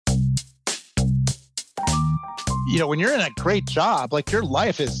when you're in a great job, like your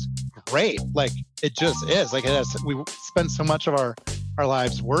life is great. Like it just is. Like we spend so much of our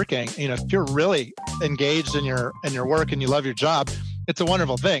lives working. If you're really engaged in your work and you love your job, it's a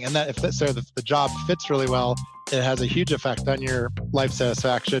wonderful thing. And that if the job fits really well, it has a huge effect on your life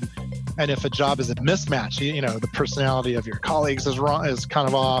satisfaction. And if a job is a mismatch, the personality of your colleagues is kind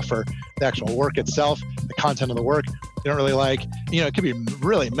of off, or the actual work itself, the content of the work you don't really like, it can be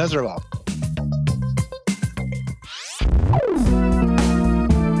really miserable.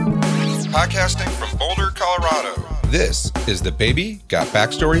 Podcasting from Boulder, Colorado. This is the Baby Got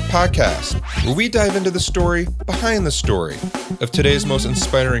Backstory podcast, where we dive into the story behind the story of today's most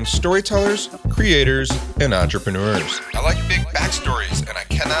inspiring storytellers, creators, and entrepreneurs. I like big backstories, and I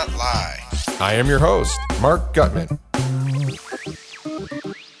cannot lie. I am your host, Mark Gutman.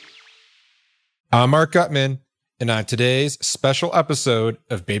 I'm Mark Gutman, and on today's special episode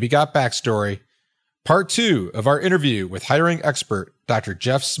of Baby Got Backstory, part 2 of our interview with hiring expert Dr.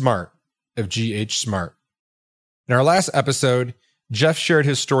 Jeff Smart of GH Smart. In our last episode, Jeff shared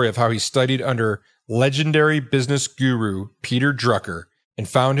his story of how he studied under legendary business guru Peter Drucker and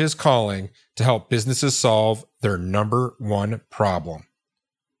found his calling to help businesses solve their number one problem: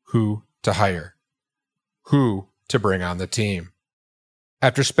 who to hire, who to bring on the team.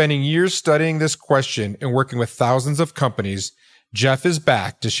 After spending years studying this question and working with thousands of companies, Jeff is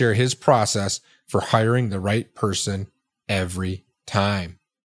back to share his process for hiring the right person every time.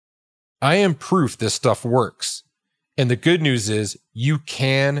 I am proof this stuff works. And the good news is you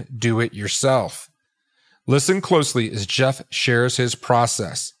can do it yourself. Listen closely as Jeff shares his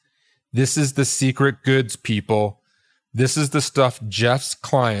process. This is the secret goods, people. This is the stuff Jeff's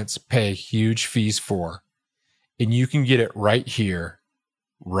clients pay huge fees for. And you can get it right here,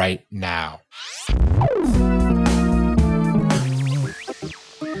 right now.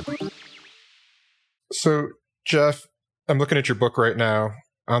 So, Jeff, I'm looking at your book right now.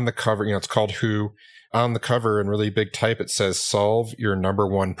 On the cover, it's called Who. On the cover in really big type, it says, solve your number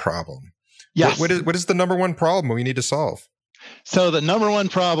one problem. Yes. What is the number one problem we need to solve? So the number one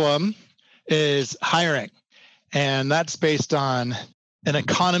problem is hiring. And that's based on an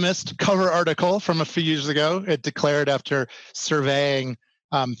Economist cover article from a few years ago. It declared, after surveying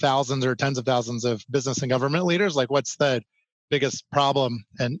thousands or tens of thousands of business and government leaders, like, what's the biggest problem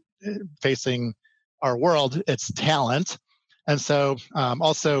and facing our world? It's talent. And so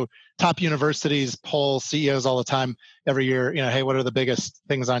also top universities poll CEOs all the time every year, hey, what are the biggest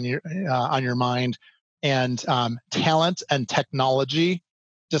things on your mind? And talent and technology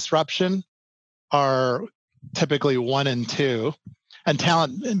disruption are typically 1 and 2. And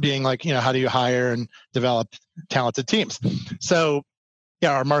talent being like, how do you hire and develop talented teams? So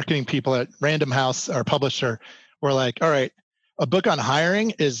our marketing people at Random House, our publisher, were like, all right, a book on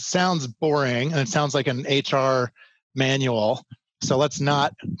hiring sounds boring, and it sounds like an HR manual. So let's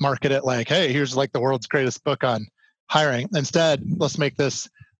not market it like, hey, here's like the world's greatest book on hiring. Instead, let's make this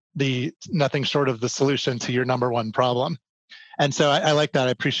the nothing short of the solution to your number one problem. And so I like that.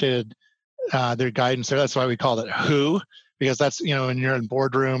 I appreciated their guidance there. That's why we called it Who, because that's, when you're in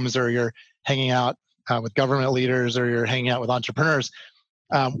boardrooms or you're hanging out with government leaders or you're hanging out with entrepreneurs,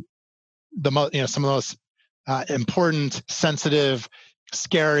 some of the most important, sensitive,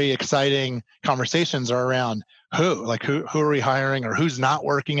 scary, exciting conversations are around who. Like who are we hiring, or who's not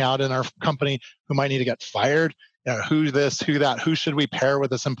working out in our company, who might need to get fired, who this, who that, who should we pair with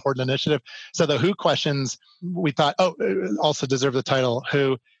this important initiative. So the who questions, we thought, also deserve the title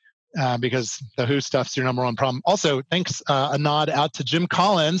Who, because the who stuff's your number one problem. Also, thanks, a nod out to Jim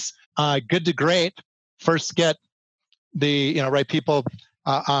Collins, Good to Great. First get the right people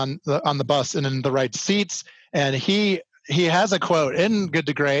on the bus and in the right seats. And he has a quote in Good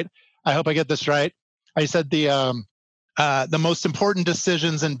to Great. I hope I get this right. I said the most important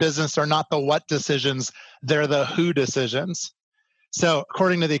decisions in business are not the what decisions, they're the who decisions. So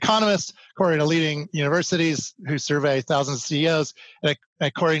according to The Economist, according to leading universities who survey thousands of CEOs, and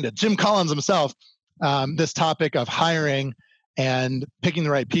according to Jim Collins himself, this topic of hiring and picking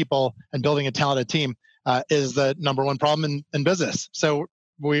the right people and building a talented team is the number one problem in business. So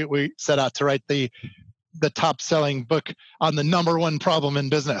we set out to write the top-selling book on the number one problem in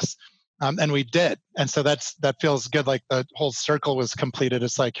business. And we did. And so that feels good. Like the whole circle was completed.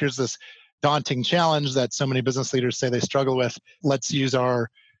 It's like, here's this daunting challenge that so many business leaders say they struggle with. Let's use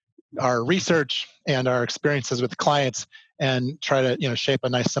our research and our experiences with clients and try to shape a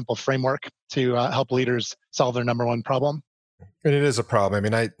nice, simple framework to help leaders solve their number one problem. And it is a problem. I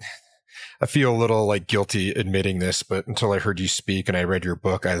mean, I feel a little like guilty admitting this, but until I heard you speak and I read your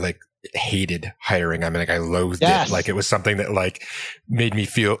book, I like hated hiring. I mean, like I loathed it. Like it was something that like made me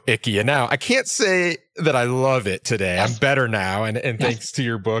feel icky. And now I can't say that I love it today. I'm better now. And thanks to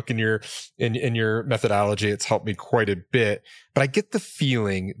your book and your methodology, it's helped me quite a bit, but I get the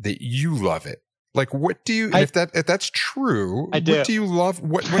feeling that you love it. Like, what do you, if that's true, what do you love?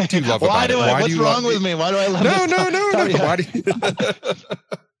 What do you love about it? What's wrong with me? Why do I love it? No. Why do you?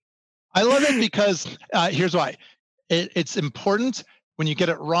 I love it because here's why. It's important. When you get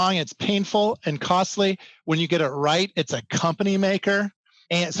it wrong, it's painful and costly. When you get it right, it's a company maker.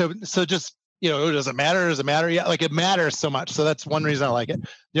 And so just, does it matter? Does it matter? Yeah, like it matters so much. So that's one reason I like it.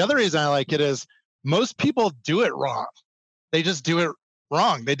 The other reason I like it is most people do it wrong. They just do it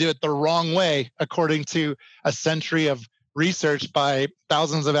wrong. They do it the wrong way, according to a century of research by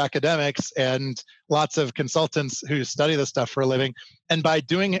thousands of academics and lots of consultants who study this stuff for a living. And by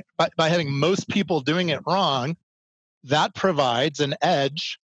doing it, by having most people doing it wrong, that provides an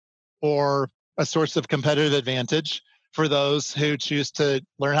edge or a source of competitive advantage for those who choose to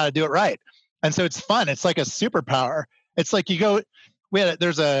learn how to do it right. And so it's fun. It's like a superpower. It's like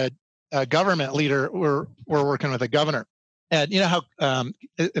there's a government leader. We're working with a governor. And you know how,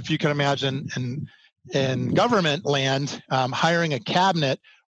 if you can imagine in government land, hiring a cabinet,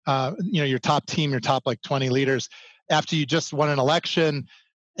 your top team, your top like 20 leaders, after you just won an election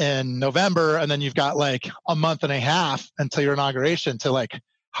in November, and then you've got like a month and a half until your inauguration to like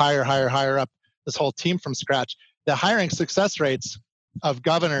hire up this whole team from scratch. The hiring success rates of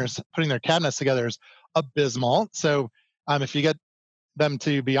governors putting their cabinets together is abysmal. So if you get them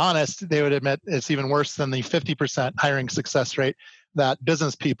to be honest, they would admit it's even worse than the 50% hiring success rate that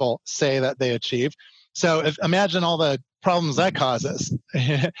business people say that they achieve. So imagine all the problems that causes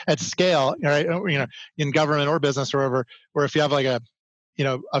at scale, right? In government or business or wherever, where if you have like a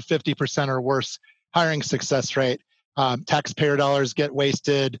 50% or worse hiring success rate, taxpayer dollars get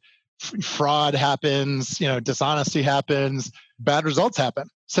wasted, fraud happens, dishonesty happens, bad results happen.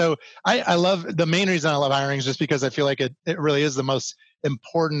 So I love, the main reason I love hiring is just because I feel like it really is the most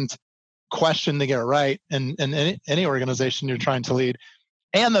important question to get right in any organization you're trying to lead.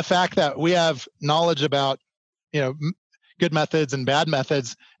 And the fact that we have knowledge about, good methods and bad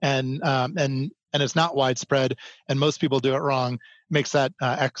methods, and it's not widespread, and most people do it wrong, makes that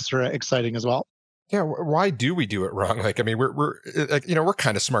extra exciting as well. Yeah, why do we do it wrong? Like, I mean, we're like, we're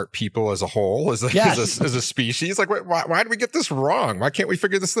kind of smart people as a whole, as a species. Like, why do we get this wrong? Why can't we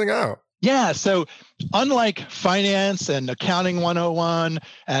figure this thing out? Yeah, so unlike finance and accounting 101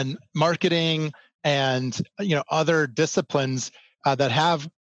 and marketing and other disciplines that have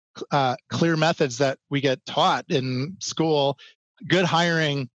clear methods that we get taught in school, good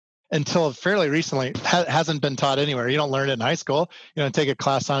hiring until fairly recently hasn't been taught anywhere. You don't learn it in high school. You don't take a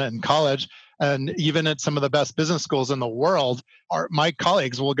class on it in college. And even at some of the best business schools in the world, my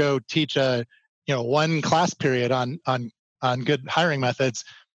colleagues will go teach a one class period on good hiring methods,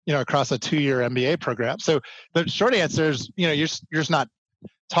 across a 2-year MBA program. So the short answer is, you're just not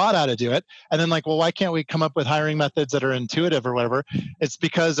taught how to do it. And then like, well, why can't we come up with hiring methods that are intuitive or whatever? It's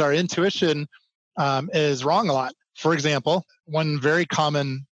because our intuition is wrong a lot. For example, one very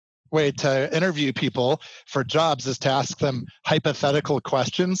common way to interview people for jobs is to ask them hypothetical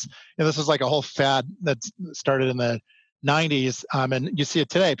questions. This is like a whole fad that started in the 90s, and you see it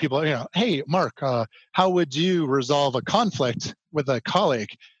today. People, hey, Mark, how would you resolve a conflict with a colleague?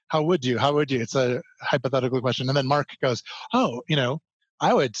 How would you? It's a hypothetical question. And then Mark goes, oh,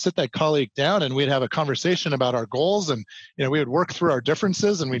 I would sit that colleague down and we'd have a conversation about our goals, and we would work through our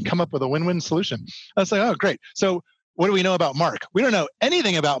differences and we'd come up with a win-win solution. I was like, oh, great. So what do we know about Mark? We don't know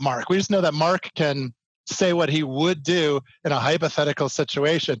anything about Mark. We just know that Mark can say what he would do in a hypothetical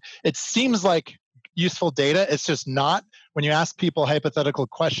situation. It seems like useful data. It's just not. When you ask people hypothetical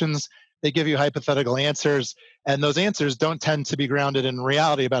questions, they give you hypothetical answers, and those answers don't tend to be grounded in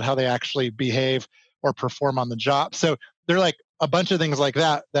reality about how they actually behave or perform on the job. So they're like a bunch of things like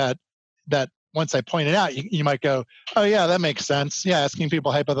that once I point it out, you might go, oh yeah, that makes sense. Yeah, asking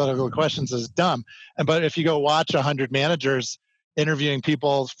people hypothetical questions is dumb. But if you go watch 100 managers interviewing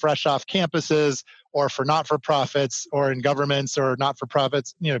people fresh off campuses or for not-for-profits or in governments or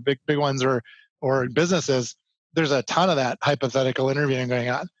not-for-profits, big ones or in businesses, there's a ton of that hypothetical interviewing going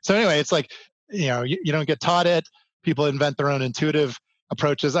on. So anyway, it's like, you don't get taught it. People invent their own intuitive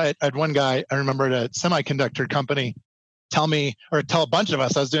approaches. I had one guy, I remember at a semiconductor company, tell a bunch of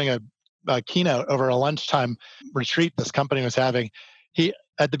us, I was doing a keynote over a lunchtime retreat this company was having. He,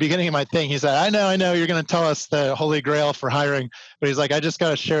 at the beginning of my thing, he said, I know you're going to tell us the holy grail for hiring, but he's like, I just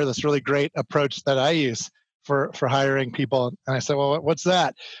got to share this really great approach that I use for hiring people. And I said, well, what's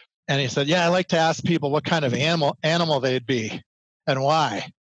that? And he said, yeah, I like to ask people what kind of animal they'd be and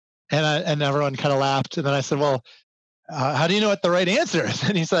why. And everyone kind of laughed. And then I said, well, how do you know what the right answer is?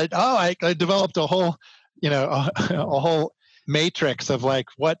 And he said, oh, I developed a whole, a whole matrix of like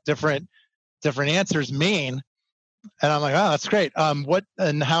what different answers mean. And I'm like, oh, that's great. What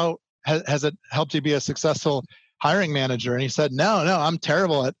and how has it helped you be a successful hiring manager? And he said, no, I'm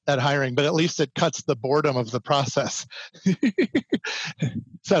terrible at hiring, but at least it cuts the boredom of the process.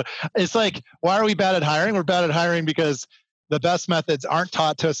 So it's like, why are we bad at hiring? We're bad at hiring because the best methods aren't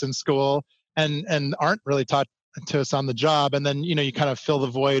taught to us in school and aren't really taught to us on the job. And then, you kind of fill the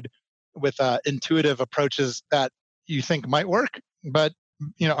void with intuitive approaches that you think might work, but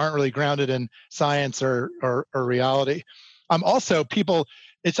aren't really grounded in science or reality. Also, people,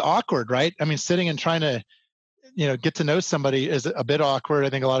 it's awkward, right? I mean, sitting and trying to get to know somebody is a bit awkward. I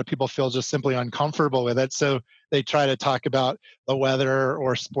think a lot of people feel just simply uncomfortable with it, so they try to talk about the weather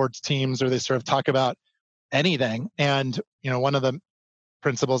or sports teams, or they sort of talk about anything. And one of the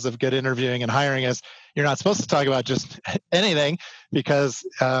principles of good interviewing and hiring is you're not supposed to talk about just anything, because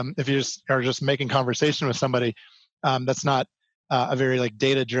if you are just making conversation with somebody, that's not a very like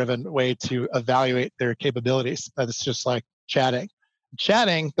data-driven way to evaluate their capabilities. It's just like chatting.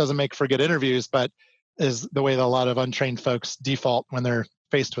 Chatting doesn't make for good interviews, but is the way that a lot of untrained folks default when they're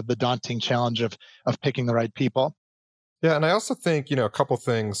faced with the daunting challenge of picking the right people. Yeah, and I also think, a couple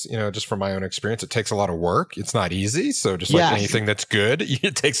things, just from my own experience, it takes a lot of work. It's not easy. So just like anything that's good,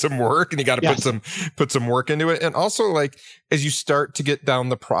 it takes some work and you got to put some work into it. And also, like, as you start to get down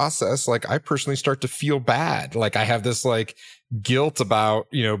the process, like I personally start to feel bad. Like I have this like guilt about,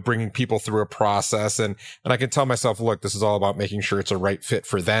 bringing people through a process. And I can tell myself, look, this is all about making sure it's a right fit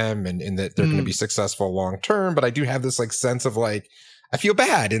for them and that they're going to be successful long term. But I do have this like sense of like, I feel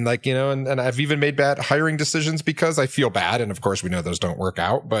bad. And like, and I've even made bad hiring decisions because I feel bad. And of course we know those don't work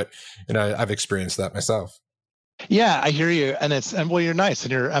out, but I've experienced that myself. Yeah, I hear you. And well, you're nice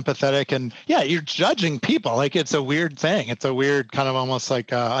and you're empathetic and you're judging people. Like it's a weird thing. It's a weird kind of almost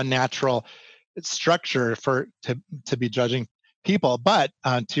like unnatural structure to be judging people. But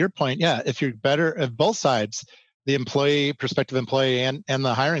to your point, if you're better, if both sides, the prospective employee and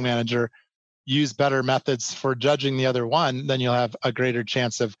the hiring manager use better methods for judging the other one, then you'll have a greater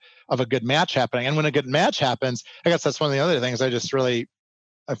chance of a good match happening. And when a good match happens, I guess that's one of the other things I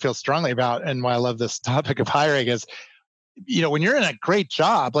feel strongly about, and why I love this topic of hiring is, when you're in a great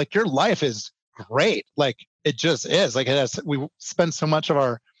job, like your life is great. Like it just is. Like we spend so much of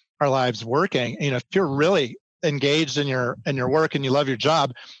our lives working. If you're really engaged in your work and you love your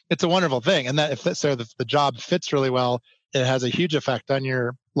job, it's a wonderful thing. And that if the job fits really well, it has a huge effect on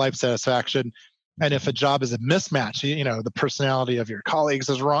your life satisfaction. And if a job is a mismatch, the personality of your colleagues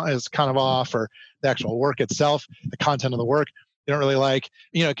is kind of off, or the actual work itself, the content of the work you don't really like,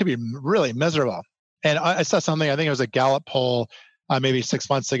 it could be really miserable. And I saw something, I think it was a Gallup poll maybe 6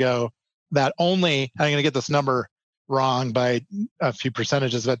 months ago, that I'm going to get this number wrong by a few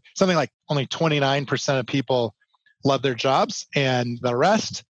percentages, but something like only 29% of people love their jobs and the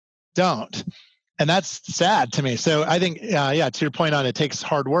rest don't. And that's sad to me. So I think, to your point on it takes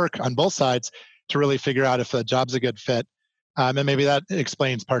hard work on both sides to really figure out if the job's a good fit. And maybe that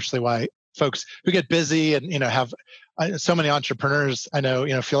explains partially why folks who get busy and, have so many entrepreneurs I know,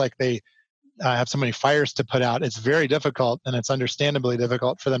 feel like they have so many fires to put out. It's very difficult, and it's understandably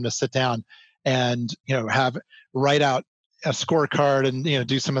difficult for them to sit down and, write out a scorecard and,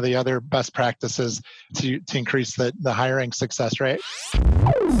 do some of the other best practices to increase the hiring success rate.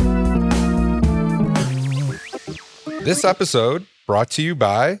 This episode brought to you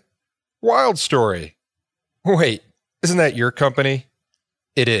by WildStory. Wait, isn't that your company?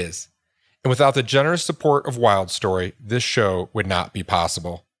 It is. And without the generous support of WildStory, this show would not be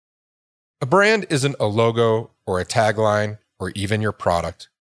possible. A brand isn't a logo or a tagline or even your product.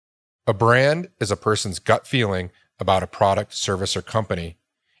 A brand is a person's gut feeling about a product, service, or company.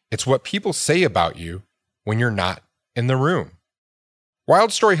 It's what people say about you when you're not in the room.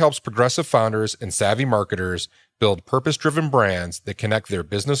 WildStory helps progressive founders and savvy marketers build purpose-driven brands that connect their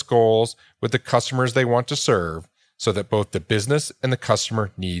business goals with the customers they want to serve so that both the business and the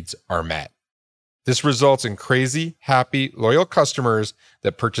customer needs are met. This results in crazy, happy, loyal customers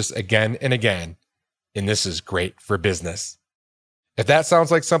that purchase again and again, and this is great for business. If that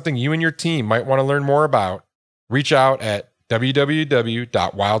sounds like something you and your team might want to learn more about, reach out at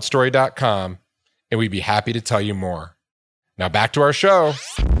www.wildstory.com and we'd be happy to tell you more. Now back to our show.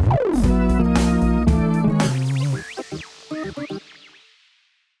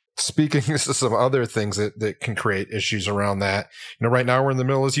 speaking to some other things that can create issues around that, right now we're in the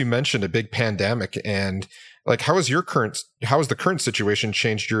middle, as you mentioned, a big pandemic. And like, how has the current situation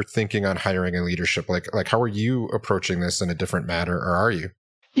changed your thinking on hiring and leadership? Like how are you approaching this in a different manner, or are you?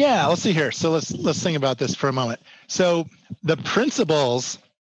 Yeah, let's see here. So let's think about this for a moment. So the principles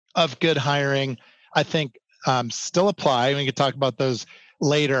of good hiring, I think, still apply. We can talk about those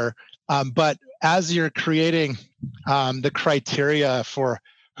later. But as you're creating the criteria for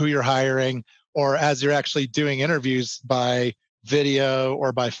who you're hiring, or as you're actually doing interviews by video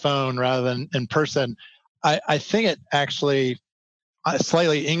or by phone rather than in person, I think it actually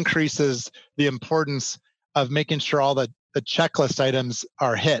slightly increases the importance of making sure all the checklist items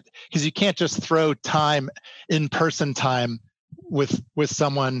are hit, because you can't just throw in-person time with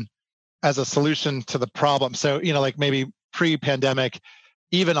someone as a solution to the problem. So, like maybe pre-pandemic,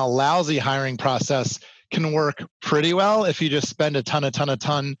 even a lousy hiring process can work pretty well if you just spend a ton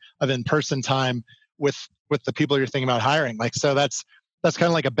of in-person time with the people you're thinking about hiring. Like, so that's kind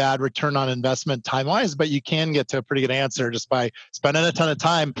of like a bad return on investment time-wise, but you can get to a pretty good answer just by spending a ton of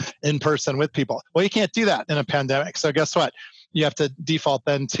time in person with people. Well, you can't do that in a pandemic. So guess what? You have to default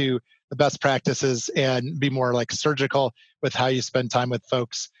then to the best practices and be more like surgical with how you spend time with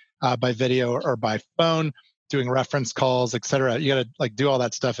folks by video or by phone, doing reference calls, et cetera. You got to like do all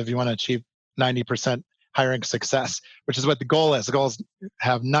that stuff if you want to achieve 90% hiring success, which is what the goal is. The goal is to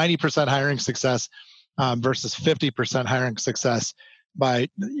have 90% hiring success versus 50% hiring success by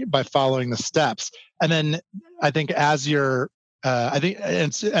following the steps. And then I think as you're,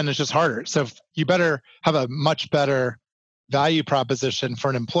 it's just harder. So you better have a much better value proposition for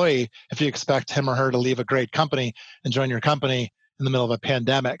an employee if you expect him or her to leave a great company and join your company in the middle of a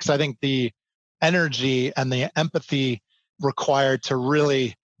pandemic. So I think the energy and the empathy required to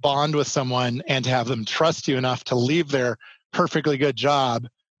really bond with someone and to have them trust you enough to leave their perfectly good job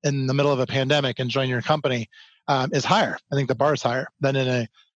in the middle of a pandemic and join your company is higher. I think the bar is higher than in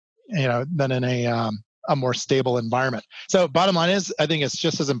a more stable environment. So bottom line is, I think it's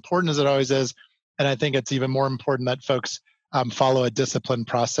just as important as it always is. And I think it's even more important that folks follow a disciplined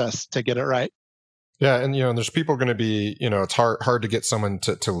process to get it right. Yeah. And, there's people going to be, it's hard to get someone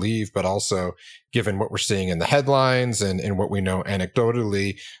to leave, but also given what we're seeing in the headlines and what we know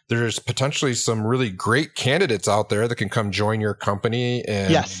anecdotally, there's potentially some really great candidates out there that can come join your company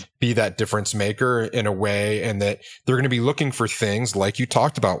and be that difference maker in a way. And that they're going to be looking for things like you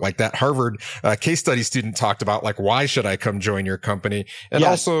talked about, like that Harvard case study student talked about, like, why should I come join your company? And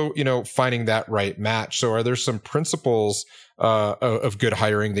also, finding that right match. So are there some principles of good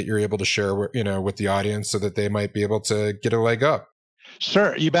hiring that you're able to share with the audience so that they might be able to get a leg up?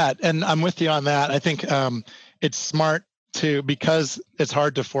 Sure, you bet. And I'm with you on that. I think it's smart because it's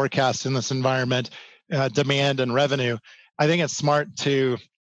hard to forecast in this environment, demand and revenue. I think it's smart to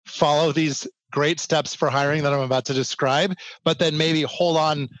follow these great steps for hiring that I'm about to describe, but then maybe hold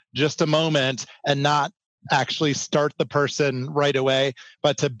on just a moment and not actually start the person right away,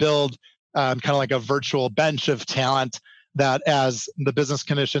 but to build kind of like a virtual bench of talent that as the business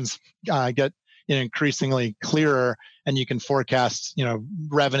conditions get increasingly clearer and you can forecast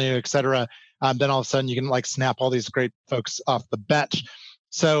revenue, et cetera, then all of a sudden you can like snap all these great folks off the bench.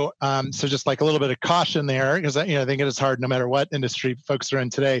 So just like a little bit of caution there, because I think it is hard no matter what industry folks are in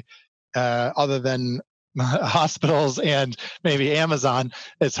today, other than hospitals and maybe Amazon.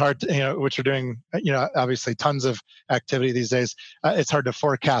 It's hard to, which are doing, obviously tons of activity these days. It's hard to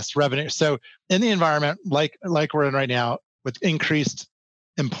forecast revenue. So in the environment like we're in right now with increased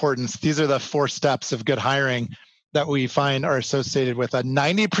importance, these are the 4 steps of good hiring that we find are associated with a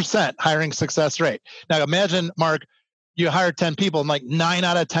 90% hiring success rate. Now imagine, Mark, you hire 10 people and like 9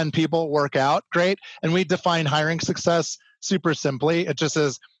 out of 10 people work out great. And we define hiring success super simply. It just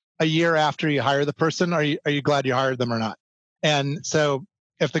is a year after you hire the person, are you glad you hired them or not? And so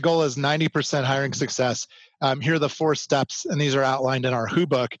if the goal is 90% hiring success, here are the 4 steps, and these are outlined in our Who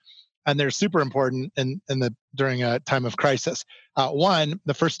book, and they're super important during a time of crisis. One,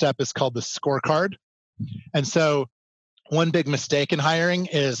 the first step is called the scorecard. And so one big mistake in hiring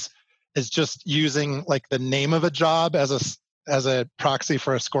is just using like the name of a job as a proxy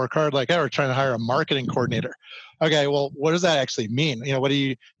for a scorecard. Like, we're trying to hire a marketing coordinator. Okay, well, what does that actually mean? What do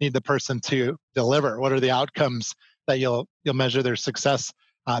you need the person to deliver? What are the outcomes that you'll measure their success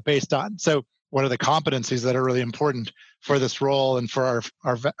based on? So what are the competencies that are really important for this role and for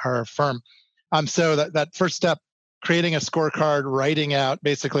our firm? So that first step, creating a scorecard, writing out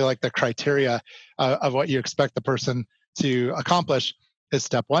basically like the criteria of what you expect the person to accomplish is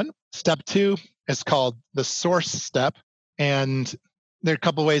step 1. Step 2 is called the source step. And there are a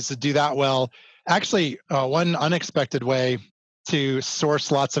couple ways to do that well. Actually, one unexpected way to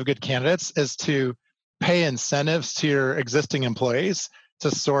source lots of good candidates is to pay incentives to your existing employees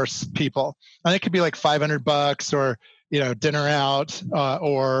to source people. And it could be like $500 or dinner out,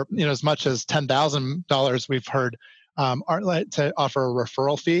 or as much as $10,000 we've heard, to offer a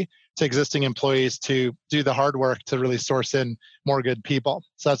referral fee to existing employees to do the hard work to really source in more good people.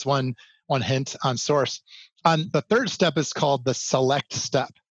 So that's one hint on source. The third step is called the select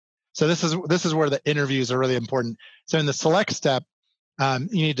step. So this is where the interviews are really important. So in the select step, you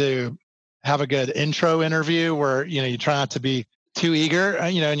need to have a good intro interview where you try not to be too eager,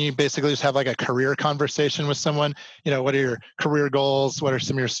 and you basically just have like a career conversation with someone. What are your career goals? What are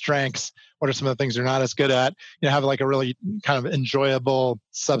some of your strengths? What are some of the things you're not as good at? Have like a really kind of enjoyable,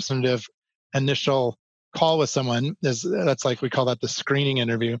 substantive initial call with someone. That's like, we call that the screening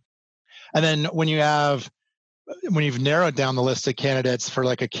interview. And then when you've narrowed down the list of candidates for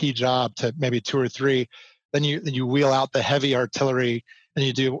like a key job to maybe 2 or 3, then you wheel out the heavy artillery and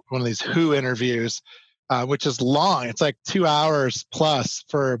you do one of these who interviews, which is long. It's like 2 hours plus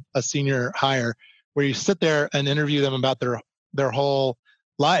for a senior hire, where you sit there and interview them about their whole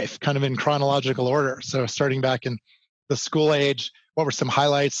life, kind of in chronological order. So starting back in the school age, what were some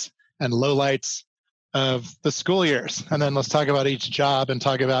highlights and lowlights of the school years? And then let's talk about each job and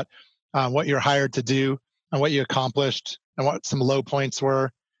talk about what you're hired to do and what you accomplished and what some low points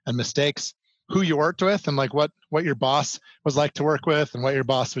were and mistakes, who you worked with, and like what your boss was like to work with, and what your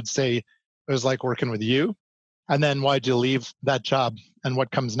boss would say it was like working with you. And then why'd you leave that job and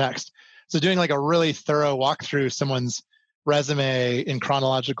what comes next? So doing like a really thorough walkthrough someone's resume in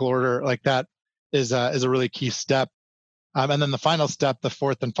chronological order like that is a really key step. And then the final step, the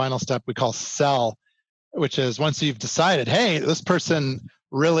fourth and final step, we call sell, which is once you've decided, hey, this person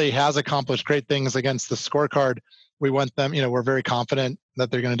really has accomplished great things against the scorecard, we want them, we're very confident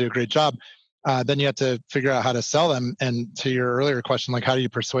that they're going to do a great job. Then you have to figure out how to sell them. And to your earlier question, like how do you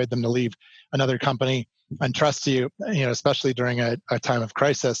persuade them to leave another company and trust you, especially during a time of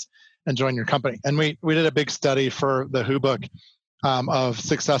crisis, and join your company. And we did a big study for the Who book of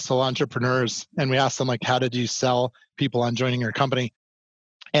successful entrepreneurs. And we asked them, like, how did you sell people on joining your company?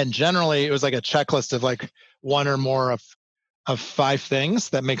 And generally it was like a checklist of like one or more of 5 things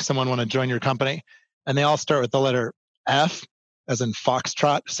that make someone want to join your company. And they all start with the letter F, as in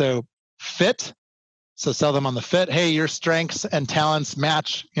foxtrot. So fit. So sell them on the fit. Hey, your strengths and talents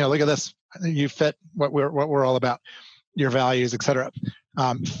match. Look at this. You fit what we're all about, your values, etc.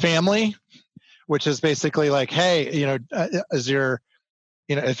 Family, which is basically like, hey, is your,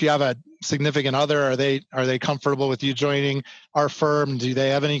 if you have a significant other, are they comfortable with you joining our firm? Do they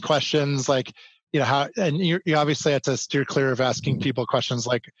have any questions? Like, how? And you obviously have to steer clear of asking people questions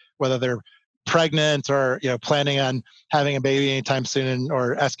like whether they're pregnant or planning on having a baby anytime soon,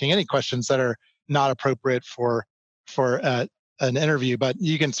 or asking any questions that are not appropriate for an interview. But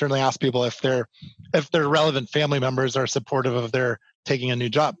you can certainly ask people if their relevant family members are supportive of their taking a new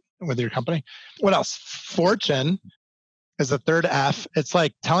job with your company. What else? Fortune is the third F. It's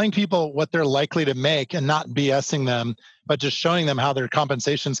like telling people what they're likely to make and not BSing them, but just showing them how their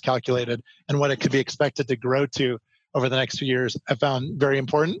compensation is calculated and what it could be expected to grow to over the next few years. I found very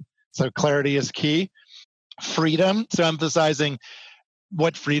important. So clarity is key. Freedom. So emphasizing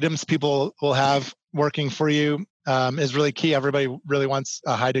what freedoms people will have working for you is really key. Everybody really wants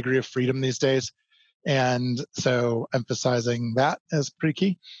a high degree of freedom these days. And so emphasizing that is pretty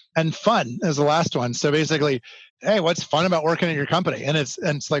key. And fun is the last one. So basically, hey, what's fun about working at your company? And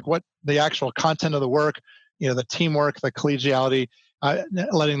it's like what the actual content of the work, the teamwork, the collegiality,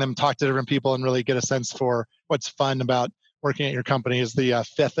 letting them talk to different people and really get a sense for what's fun about working at your company is the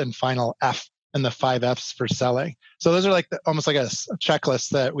fifth and final F, and the 5 Fs for selling. So those are like almost like a checklist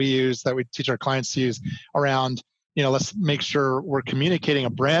that we use, that we teach our clients to use around, let's make sure we're communicating a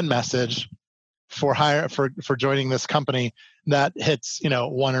brand message for joining this company that hits,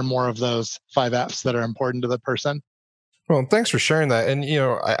 one or more of those 5 Fs that are important to the person. Well, thanks for sharing that. And,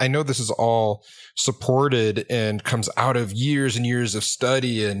 I know this is all supported and comes out of years and years of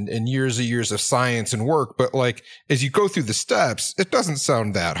study and years of science and work. But like, as you go through the steps, it doesn't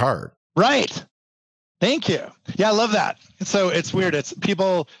sound that hard. Right. Thank you. Yeah, I love that. So it's weird. It's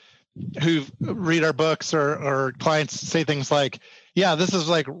people who read our books or clients say things like, yeah, this is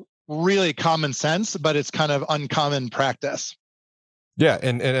like really common sense, but it's kind of uncommon practice. Yeah,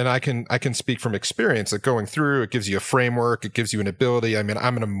 and I can speak from experience that going through, it gives you a framework, it gives you an ability. I mean,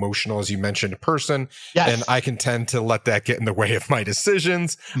 I'm an emotional, as you mentioned, person, and I can tend to let that get in the way of my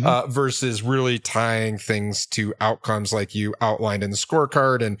decisions versus really tying things to outcomes like you outlined in the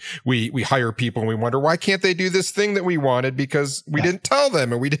scorecard. And we hire people and we wonder, why can't they do this thing that we wanted? Because we didn't tell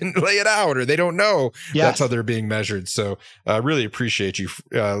them and we didn't lay it out, or they don't know that's how they're being measured. So I really appreciate you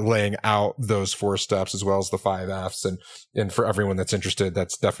laying out those 4 steps as well as the 5 F's. And for everyone that's interested,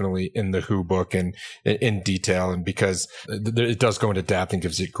 that's definitely in the Who book and in detail. And because it does go into depth and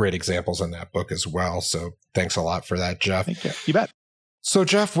gives you great examples in that book as well. So thanks a lot for that, Jeff. Thank you. You bet. So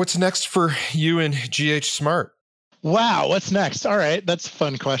Jeff, what's next for you and GH Smart? Wow. What's next? All right. That's a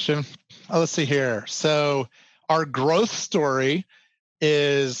fun question. Let's see here. So our growth story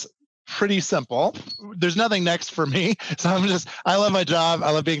is pretty simple. There's nothing next for me. So I love my job.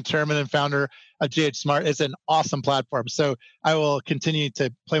 I love being chairman and founder of GH Smart. It's an awesome platform. So I will continue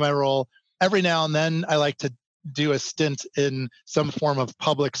to play my role. Every now and then I like to do a stint in some form of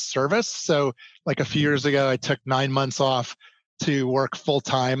public service. So like a few years ago, I took 9 months off to work full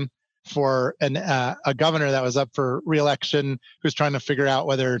time for a governor that was up for re-election, who's trying to figure out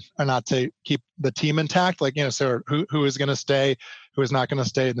whether or not to keep the team intact. Like, so who is going to stay, who is not going to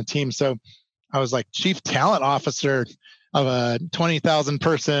stay in the team. So I was like chief talent officer of a 20,000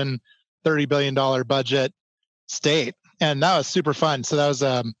 person, $30 billion budget state. And that was super fun. So that was,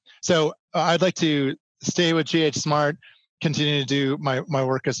 so I'd like to stay with GH Smart, continue to do my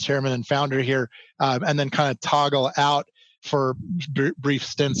work as chairman and founder here, and then kind of toggle out for brief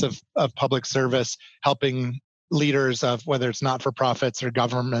stints of public service, helping leaders of whether it's not-for-profits or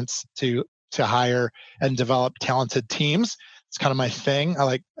governments to hire and develop talented teams. It's kind of my thing.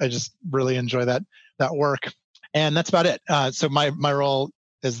 I just really enjoy that work. And that's about it. So my role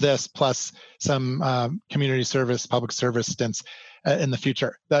is this, plus some community service, public service stints in the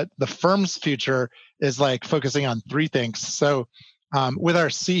future. That the firm's future is like focusing on 3 things. So with our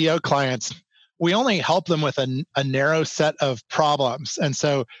CEO clients, we only help them with a narrow set of problems. And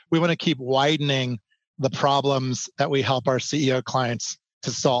so we want to keep widening the problems that we help our CEO clients to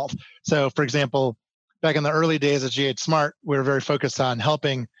solve. So for example, back in the early days of GH Smart, we were very focused on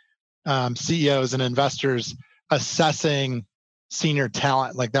helping CEOs and investors assessing senior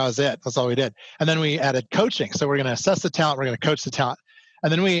talent. Like that was it. That's all we did. And then we added coaching. So we're going to assess the talent. We're going to coach the talent.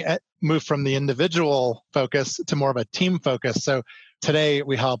 And then we moved from the individual focus to more of a team focus. So today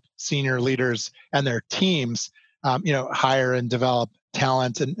we help senior leaders and their teams, hire and develop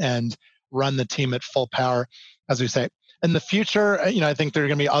talent and run the team at full power, as we say. In the future, I think there are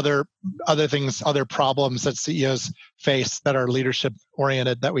going to be other things, other problems that CEOs face that are leadership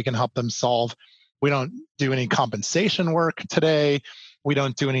oriented that we can help them solve. We don't do any compensation work today. We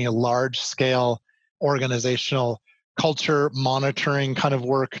don't do any large scale organizational culture monitoring kind of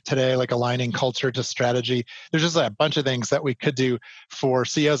work today, like aligning culture to strategy. There's just a bunch of things that we could do for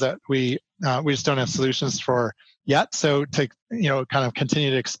CEOs that we just don't have solutions for yet. So to kind of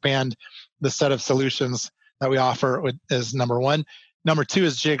continue to expand the set of solutions that we offer is number 1. Number 2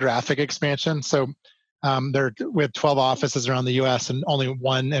 is geographic expansion. So we have 12 offices around the U.S. and only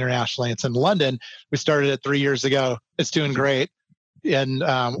 1 internationally. It's in London. We started it 3 years ago. It's doing great. And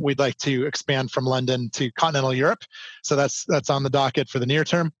we'd like to expand from London to continental Europe. So that's on the docket for the near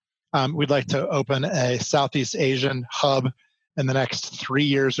term. We'd like to open a Southeast Asian hub in the next 3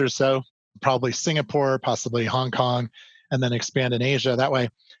 years or so, probably Singapore, possibly Hong Kong, and then expand in Asia that way.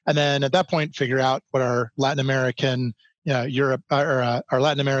 And then at that point, figure out what our Latin American, Europe, or our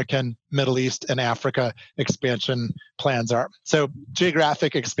Latin American, Middle East, and Africa expansion plans are. So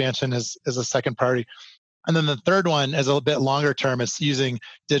geographic expansion is a second priority. And then the third one is a little bit longer term. It's using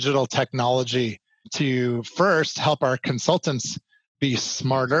digital technology to first help our consultants be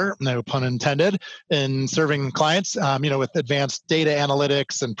smarter, no pun intended, in serving clients, with advanced data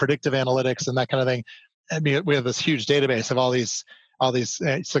analytics and predictive analytics and that kind of thing. I mean, we have this huge database of all these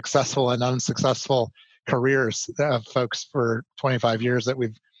successful and unsuccessful careers of folks for 25 years that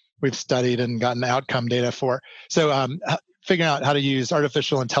we've studied and gotten outcome data for. So figuring out how to use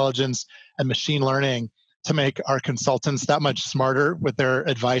artificial intelligence and machine learning to make our consultants that much smarter with their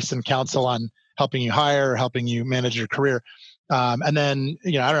advice and counsel on helping you hire, helping you manage your career. And then,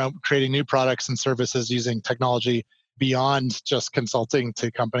 creating new products and services using technology beyond just consulting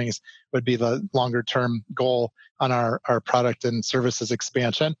to companies would be the longer term goal on our product and services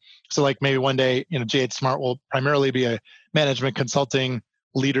expansion. So like maybe one day, GH Smart will primarily be a management consulting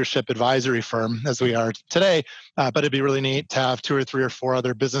leadership advisory firm as we are today. But it'd be really neat to have 2 or 3 or 4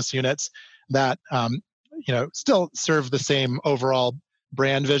 other business units that, still serve the same overall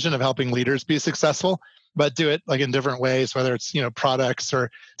brand vision of helping leaders be successful, but do it like in different ways, whether it's, products or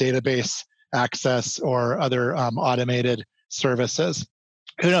database access or other automated services.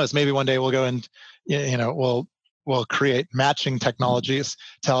 Who knows? Maybe one day we'll go and, we'll create matching technologies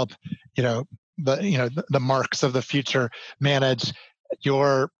to help, the marks of the future manage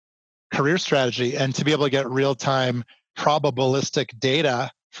your career strategy, and to be able to get real-time probabilistic data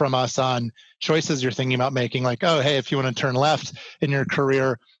from us on choices you're thinking about making. Like, oh, hey, if you want to turn left in your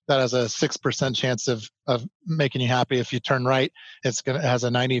career, that has a 6% chance of making you happy. If you turn right, it has a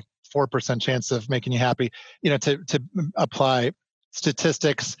 94% chance of making you happy. To apply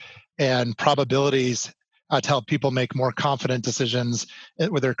statistics and probabilities to help people make more confident decisions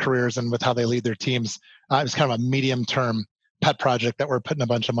with their careers and with how they lead their teams. It's kind of a medium-term pet project that we're putting a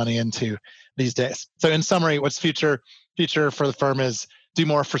bunch of money into these days. So in summary, what's future for the firm is do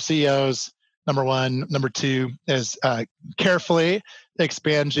more for CEOs, number one. Number two is carefully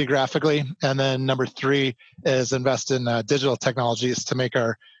expand geographically. And then number three is invest in digital technologies to make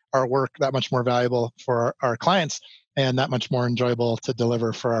our work that much more valuable for our clients and that much more enjoyable to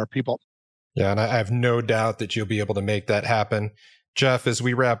deliver for our people. Yeah, and I have no doubt that you'll be able to make that happen. Jeff, as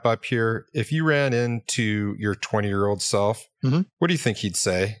we wrap up here, if you ran into your 20-year-old self, what do you think he'd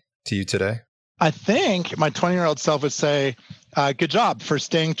say to you today? I think my 20-year-old self would say, good job for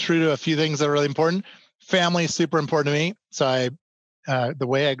staying true to a few things that are really important. Family is super important to me. So the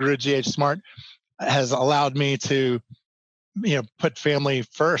way I grew GH Smart has allowed me to, put family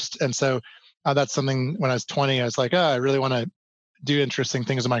first. And so that's something when I was 20, I was like, I really want to do interesting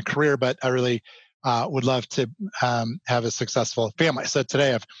things in my career, but I really would love to have a successful family. So today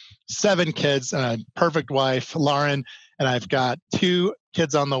I have 7 kids and a perfect wife, Lauren, and I've got 2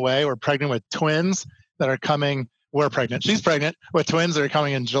 kids on the way. We're pregnant with twins that are coming. We're pregnant. She's pregnant with twins that are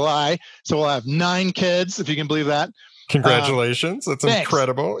coming in July. So we'll have 9 kids, if you can believe that. Congratulations. That's thanks.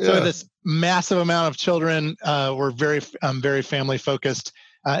 Incredible. Yeah. So this massive amount of children, we're very family focused.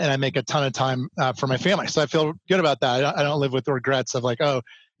 And I make a ton of time for my family. So I feel good about that. I don't live with regrets of like,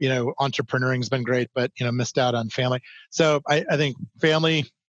 entrepreneuring's been great, but, missed out on family. So I think family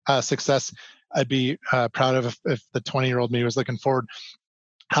success, I'd be proud of if the 20-year-old me was looking forward.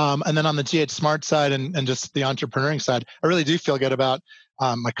 And then on the GH Smart side and just the entrepreneuring side, I really do feel good about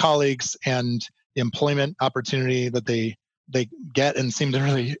my colleagues and the employment opportunity that they get and seem to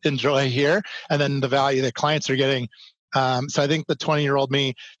really enjoy here. And then the value that clients are getting. So I think the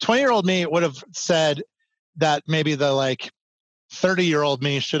 20-year-old me would have said that maybe the 30-year-old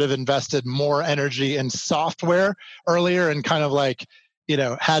me should have invested more energy in software earlier and kind of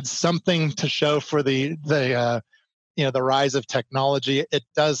had something to show for the rise of technology. It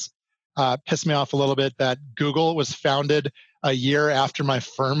does piss me off a little bit that Google was founded a year after my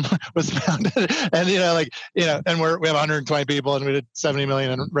firm was founded. And, we have 120 people and we did 70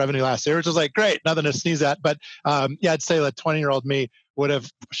 million in revenue last year, which was great, nothing to sneeze at. But I'd say that 20-year-old me would have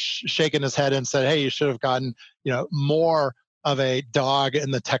shaken his head and said, hey, you should have gotten, more of a dog in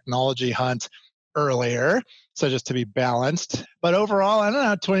the technology hunt earlier. So just to be balanced. But overall, I don't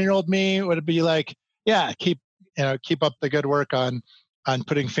know, 20-year-old me would be keep up the good work on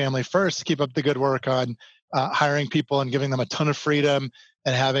putting family first, keep up the good work on hiring people and giving them a ton of freedom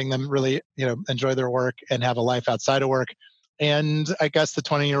and having them really, enjoy their work and have a life outside of work. And I guess the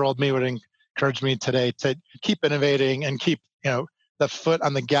 20-year-old me would encourage me today to keep innovating and keep, the foot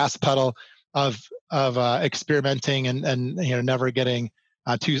on the gas pedal of experimenting and never getting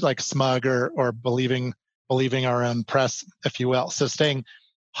too smug or believing our own press, if you will. So staying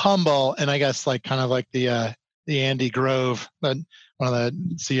humble and I guess the Andy Grove, one of the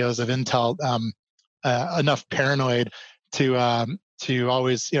CEOs of Intel, enough paranoid to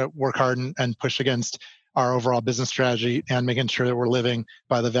always work hard and push against our overall business strategy and making sure that we're living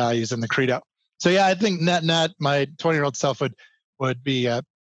by the values and the credo. So yeah, I think net my 20-year-old self would be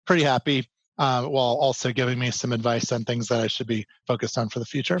pretty happy while also giving me some advice on things that I should be focused on for the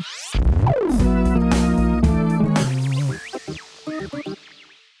future.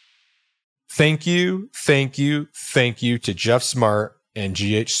 Thank you to Jeff Smart and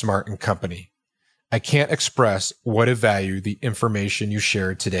GH Smart and Company. I can't express what a value the information you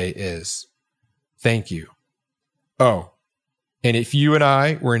shared today is. Thank you. Oh, and if you and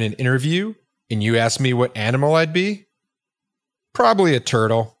I were in an interview and you asked me what animal I'd be, probably a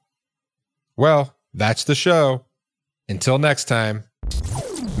turtle. Well, that's the show. Until next time.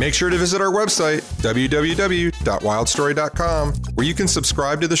 Make sure to visit our website, www.wildstory.com, where you can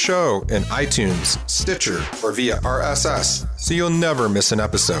subscribe to the show in iTunes, Stitcher, or via RSS, so you'll never miss an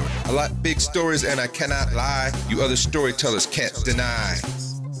episode. I like big stories and I cannot lie. You other storytellers can't deny.